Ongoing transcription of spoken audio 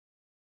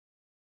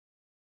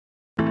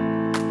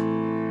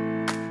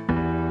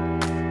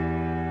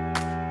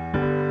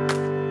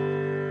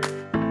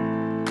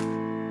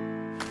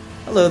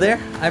Hello there,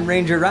 I'm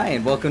Ranger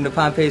Ryan. Welcome to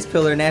Pompeys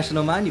Pillar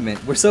National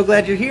Monument. We're so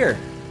glad you're here.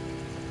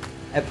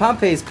 At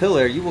Pompeys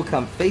Pillar, you will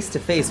come face to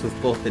face with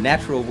both the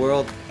natural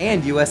world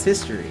and U.S.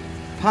 history.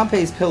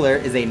 Pompeys Pillar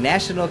is a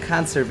National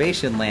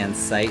Conservation Land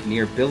site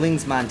near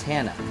Billings,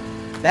 Montana.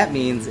 That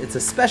means it's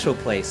a special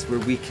place where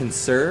we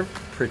conserve,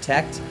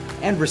 protect,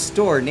 and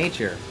restore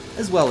nature,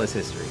 as well as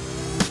history.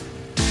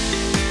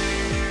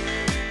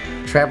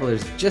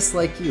 Travelers just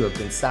like you have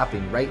been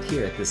stopping right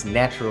here at this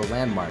natural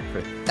landmark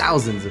for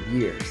thousands of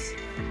years.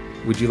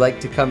 Would you like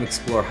to come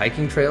explore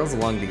hiking trails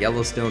along the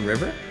Yellowstone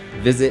River?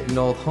 Visit an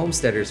old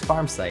homesteaders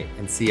farm site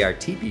and see our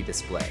tipi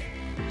display.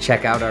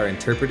 Check out our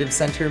Interpretive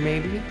Center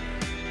maybe?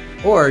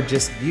 Or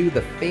just view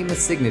the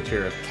famous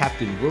signature of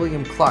Captain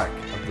William Clark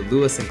of the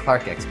Lewis and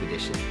Clark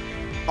expedition.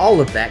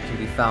 All of that can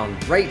be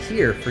found right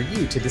here for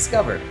you to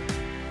discover.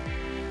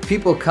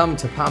 People come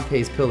to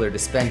Pompeys Pillar to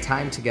spend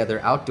time together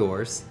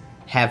outdoors,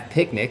 have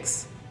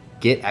picnics,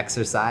 get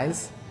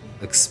exercise,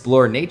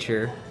 explore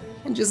nature,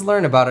 and just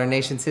learn about our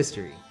nation's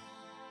history.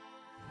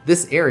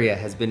 This area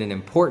has been an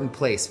important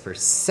place for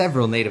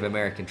several Native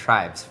American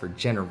tribes for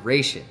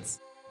generations.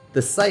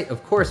 The site,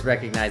 of course,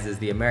 recognizes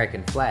the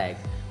American flag,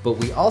 but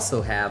we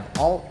also have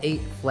all 8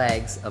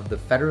 flags of the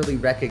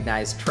federally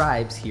recognized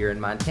tribes here in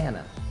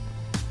Montana.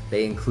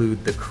 They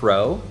include the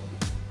Crow,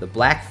 the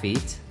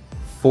Blackfeet,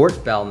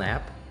 Fort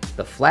Belknap,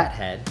 the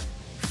Flathead,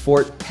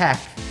 Fort Peck,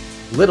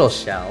 Little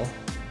Shell,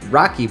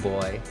 Rocky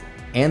Boy,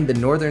 and the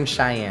Northern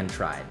Cheyenne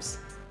tribes.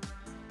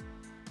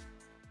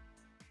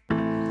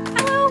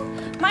 Hello,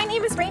 my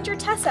name is Ranger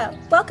Tessa.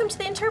 Welcome to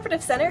the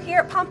Interpretive Center here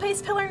at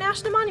Pompeys Pillar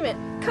National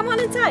Monument. Come on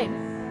inside.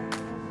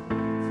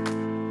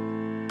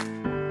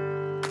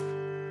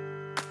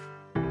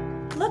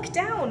 Look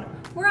down.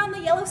 We're on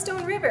the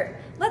Yellowstone River.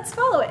 Let's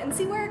follow it and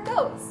see where it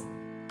goes.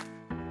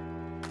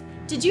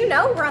 Did you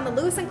know we're on the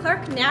Lewis and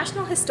Clark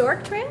National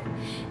Historic Trail?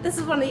 This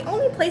is one of the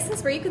only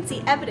places where you can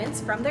see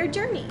evidence from their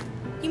journey.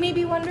 You may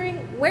be wondering,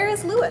 where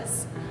is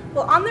Lewis?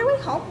 Well, on their way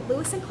home,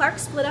 Lewis and Clark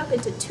split up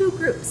into 2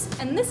 groups,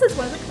 and this is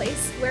one of the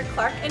places where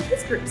Clark and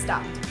his group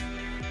stopped.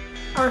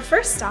 Our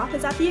first stop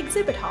is at the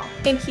exhibit hall,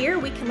 and here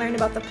we can learn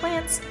about the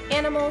plants,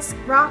 animals,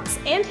 rocks,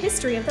 and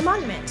history of the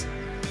monument.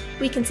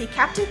 We can see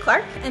Captain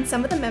Clark and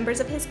some of the members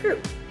of his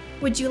group.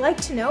 Would you like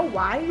to know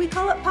why we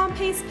call it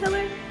Pompeys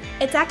Pillar?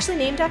 It's actually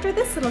named after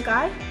this little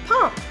guy,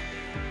 Pomp.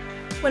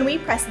 When we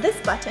press this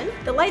button,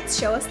 the lights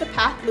show us the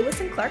path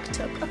Lewis and Clark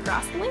took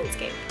across the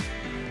landscape.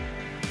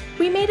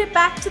 We made it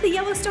back to the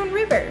Yellowstone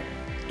River.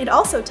 It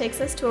also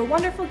takes us to a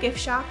wonderful gift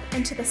shop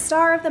and to the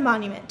star of the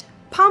monument,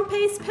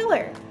 Pompeys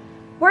Pillar.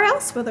 Where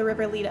else will the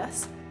river lead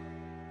us?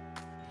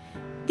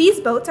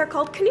 These boats are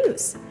called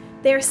canoes.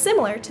 They are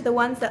similar to the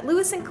ones that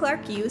Lewis and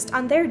Clark used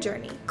on their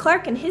journey.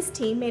 Clark and his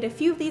team made a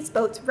few of these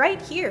boats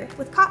right here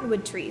with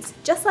cottonwood trees,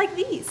 just like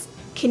these.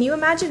 Can you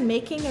imagine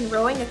making and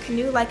rowing a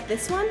canoe like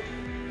this one?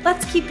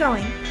 Let's keep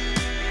going.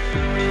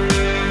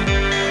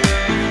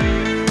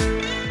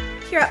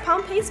 Here at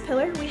Pompeys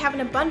Pillar, we have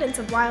an abundance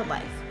of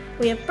wildlife.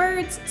 We have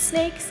birds,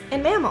 snakes,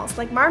 and mammals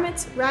like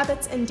marmots,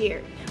 rabbits, and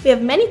deer. We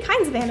have many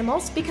kinds of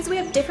animals because we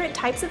have different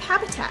types of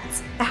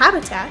habitats. A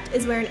habitat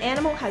is where an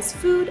animal has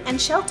food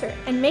and shelter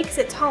and makes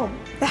its home.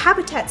 The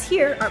habitats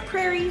here are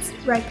prairies,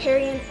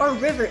 riparian, or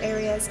river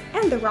areas,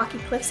 and the rocky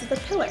cliffs of the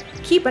pillar.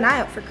 Keep an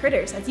eye out for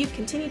critters as you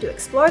continue to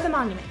explore the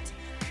monument.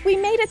 We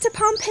made it to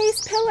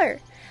Pompeys Pillar.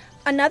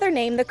 Another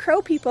name the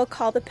Crow people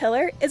call the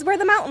pillar is where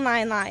the mountain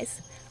lion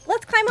lies.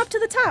 Let's climb up to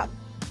the top.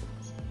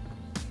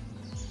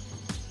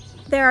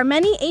 There are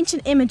many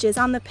ancient images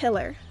on the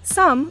pillar.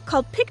 Some,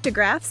 called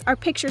pictographs, are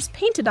pictures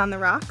painted on the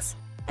rocks,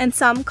 and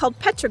some, called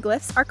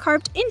petroglyphs, are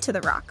carved into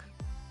the rock.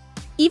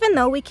 Even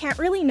though we can't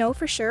really know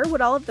for sure what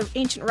all of the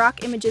ancient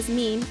rock images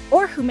mean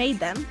or who made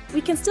them,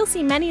 we can still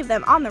see many of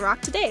them on the rock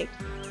today.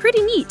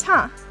 Pretty neat,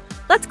 huh?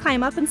 Let's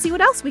climb up and see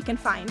what else we can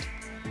find.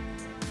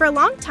 For a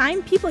long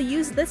time, people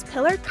used this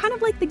pillar kind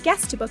of like the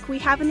guest book we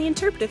have in the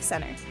Interpretive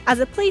Center, as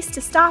a place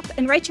to stop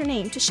and write your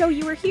name to show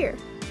you were here.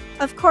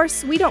 Of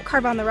course, we don't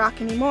carve on the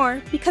rock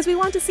anymore because we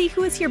want to see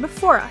who was here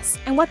before us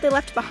and what they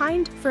left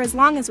behind for as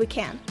long as we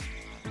can.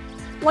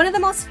 One of the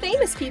most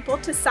famous people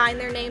to sign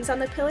their names on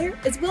the pillar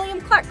is William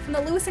Clark from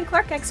the Lewis and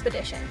Clark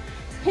expedition.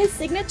 His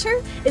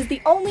signature is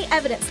the only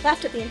evidence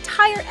left of the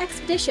entire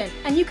expedition,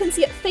 and you can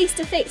see it face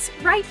to face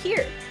right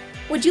here.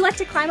 Would you like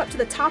to climb up to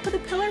the top of the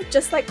pillar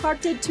just like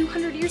Clark did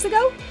 200 years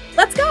ago?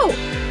 Let's go!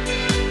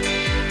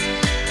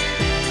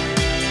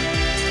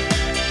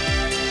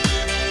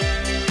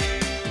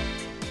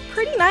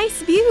 Pretty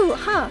nice view,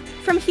 huh?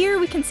 From here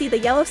we can see the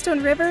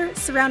Yellowstone River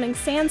surrounding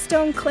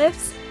sandstone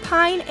cliffs,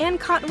 pine and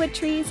cottonwood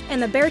trees,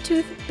 and the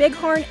Beartooth,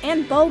 Bighorn,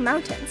 and Bull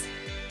Mountains.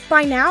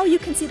 By now you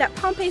can see that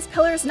Pompeys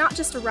Pillar is not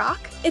just a rock,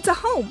 it's a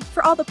home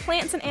for all the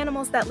plants and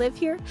animals that live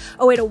here,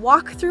 a way to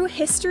walk through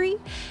history,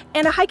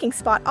 and a hiking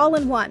spot all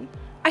in one.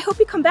 I hope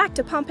you come back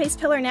to Pompeys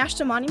Pillar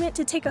National Monument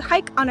to take a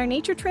hike on our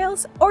nature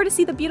trails or to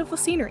see the beautiful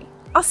scenery.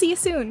 I'll see you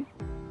soon!